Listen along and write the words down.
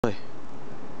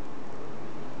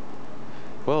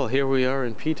Well, here we are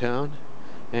in Ptown,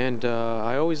 and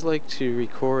I always like to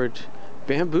record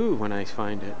bamboo when I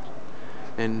find it.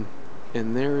 And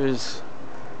there is...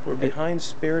 We're behind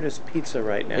Spiritus Pizza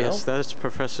right now. Yes, that's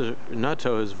Professor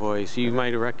Nutto's voice. You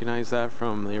might recognize that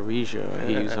from the Aresia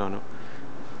he's on.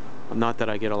 Not that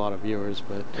I get a lot of viewers,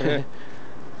 but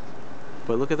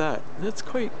but look at that. That's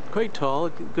quite tall.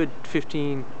 Good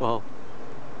 15, well,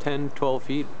 10, 12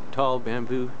 feet tall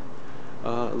bamboo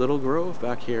little grove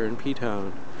back here in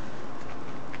Ptown.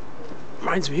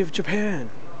 Reminds me of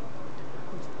Japan.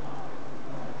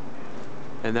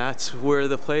 And that's where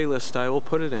the playlist I will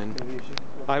put it in.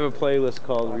 I have a playlist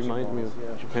called Reminds Me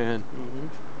of Japan.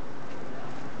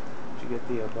 Did you get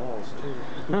the balls too?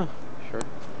 Huh, sure.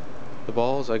 The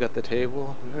balls, I got the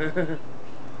table.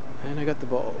 And I got the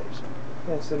balls.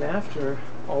 Yes, and after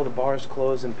all the bars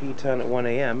close in Ptown at 1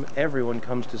 a.m., everyone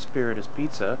comes to Spiritus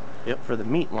Pizza for the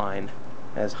meat line,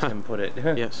 as Tim put it.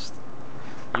 Yes.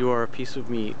 You are a piece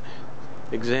of meat.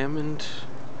 Examined.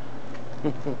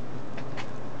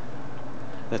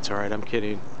 That's alright, I'm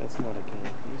kidding. That's not a game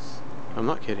piece. I'm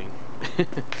not kidding.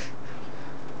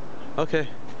 Okay,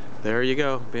 there you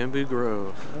go. Bamboo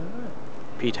Grove.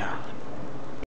 Ptown.